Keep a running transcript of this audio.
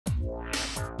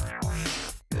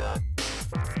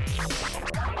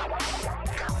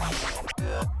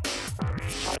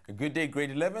Good day, grade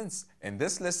 11s. In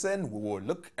this lesson, we will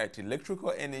look at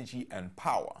electrical energy and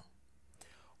power.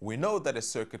 We know that a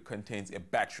circuit contains a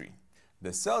battery.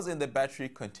 The cells in the battery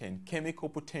contain chemical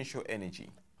potential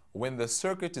energy. When the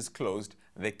circuit is closed,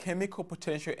 the chemical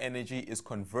potential energy is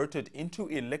converted into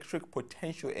electric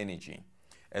potential energy.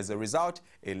 As a result,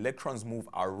 electrons move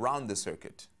around the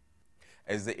circuit.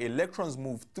 As the electrons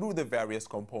move through the various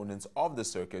components of the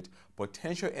circuit,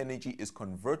 potential energy is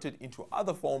converted into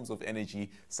other forms of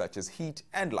energy such as heat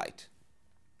and light.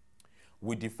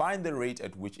 We define the rate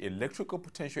at which electrical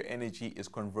potential energy is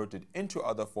converted into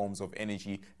other forms of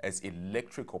energy as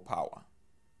electrical power.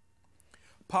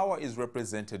 Power is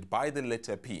represented by the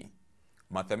letter P.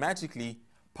 Mathematically,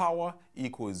 power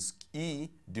equals E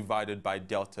divided by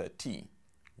delta T,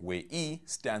 where E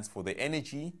stands for the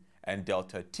energy and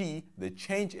delta T, the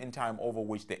change in time over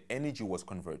which the energy was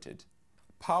converted.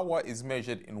 Power is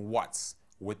measured in watts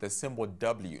with the symbol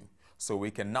W, so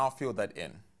we can now fill that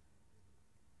in.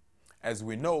 As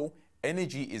we know,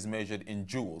 energy is measured in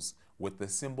joules with the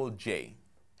symbol J,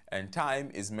 and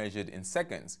time is measured in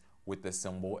seconds with the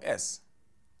symbol S.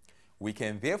 We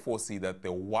can therefore see that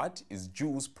the watt is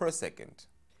joules per second.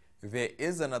 There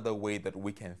is another way that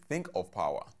we can think of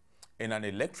power. In an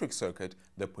electric circuit,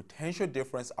 the potential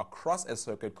difference across a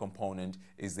circuit component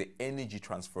is the energy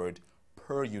transferred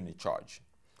per unit charge.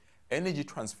 Energy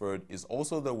transferred is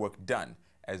also the work done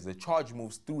as the charge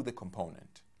moves through the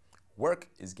component. Work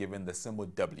is given the symbol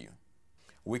W.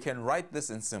 We can write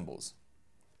this in symbols.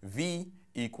 V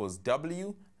equals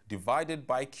W divided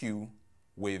by Q,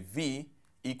 where V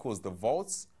equals the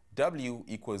volts, W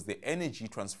equals the energy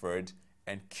transferred,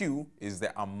 and Q is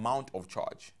the amount of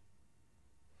charge.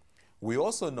 We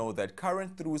also know that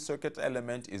current through circuit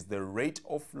element is the rate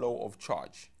of flow of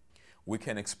charge. We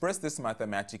can express this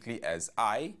mathematically as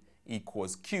I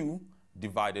equals Q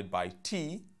divided by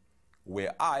T,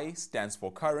 where I stands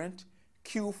for current,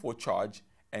 Q for charge,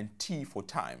 and T for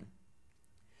time.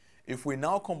 If we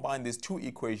now combine these two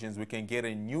equations, we can get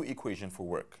a new equation for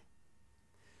work.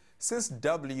 Since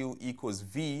W equals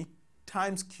V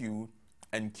times Q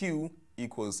and Q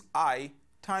equals I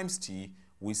times T,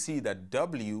 we see that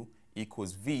W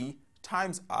equals V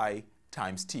times I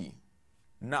times T.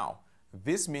 Now,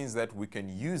 this means that we can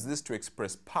use this to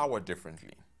express power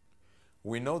differently.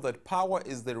 We know that power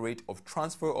is the rate of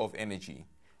transfer of energy.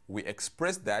 We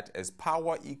express that as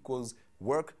power equals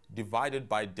work divided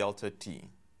by delta T.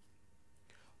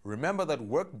 Remember that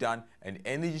work done and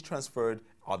energy transferred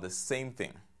are the same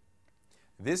thing.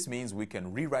 This means we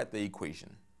can rewrite the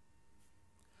equation.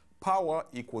 Power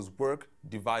equals work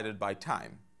divided by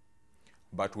time.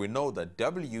 But we know that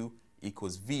W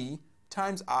equals V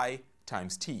times I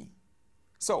times T.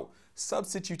 So,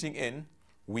 substituting in,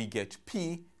 we get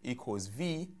P equals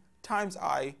V times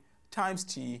I times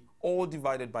T, all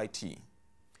divided by T.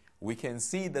 We can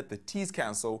see that the T's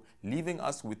cancel, leaving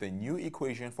us with a new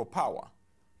equation for power.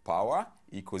 Power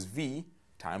equals V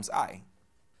times I.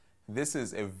 This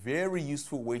is a very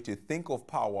useful way to think of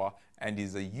power and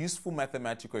is a useful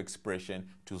mathematical expression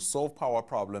to solve power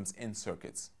problems in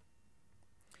circuits.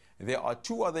 There are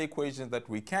two other equations that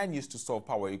we can use to solve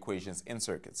power equations in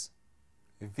circuits.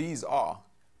 These are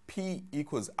P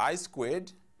equals I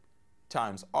squared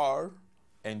times R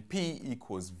and P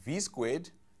equals V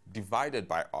squared divided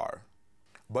by R.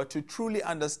 But to truly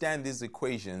understand these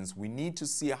equations, we need to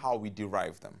see how we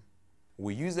derive them.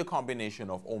 We use a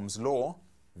combination of Ohm's law,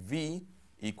 V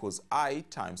equals I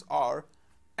times R,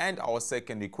 and our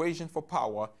second equation for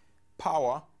power,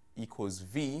 power equals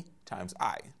V times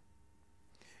I.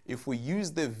 If we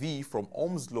use the V from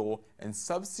Ohm's law and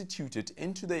substitute it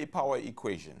into the power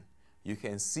equation, you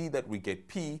can see that we get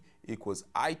P equals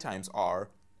I times R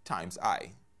times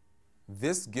I.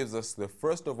 This gives us the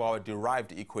first of our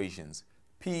derived equations,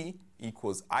 P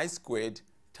equals I squared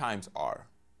times R.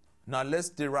 Now let's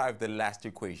derive the last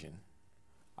equation.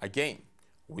 Again,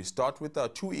 we start with our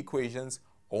two equations,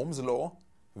 Ohm's law,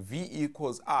 V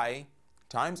equals I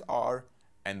times R,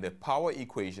 and the power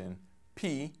equation,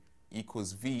 P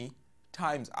equals V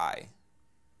times I.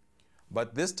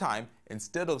 But this time,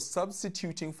 instead of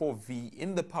substituting for V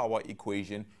in the power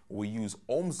equation, we use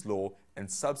Ohm's law and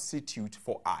substitute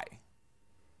for I.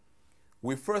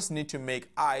 We first need to make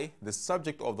I the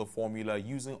subject of the formula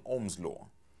using Ohm's law.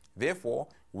 Therefore,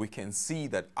 we can see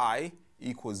that I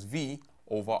equals V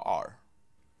over R.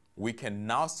 We can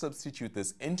now substitute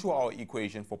this into our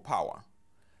equation for power.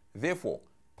 Therefore,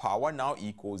 power now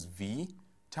equals V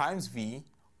times V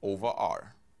over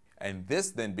R. And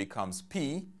this then becomes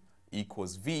P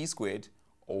equals V squared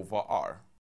over R.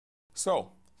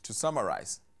 So, to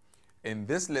summarize, In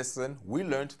this lesson, we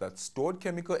learned that stored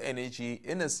chemical energy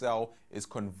in a cell is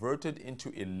converted into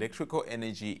electrical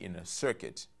energy in a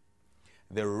circuit.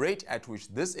 The rate at which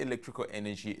this electrical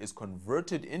energy is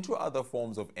converted into other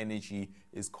forms of energy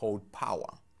is called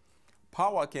power.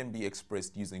 Power can be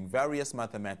expressed using various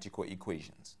mathematical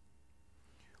equations.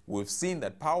 We've seen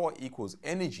that power equals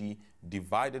energy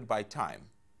divided by time.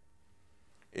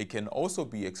 It can also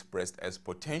be expressed as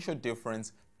potential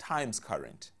difference times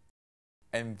current.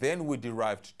 And then we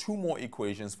derived two more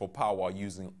equations for power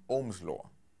using Ohm's law.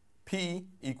 P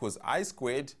equals I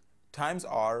squared times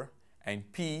R,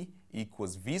 and P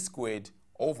equals V squared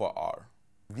over R.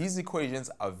 These equations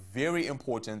are very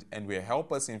important and will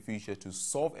help us in future to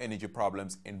solve energy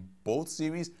problems in both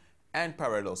series and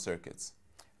parallel circuits.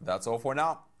 That's all for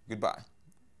now. Goodbye.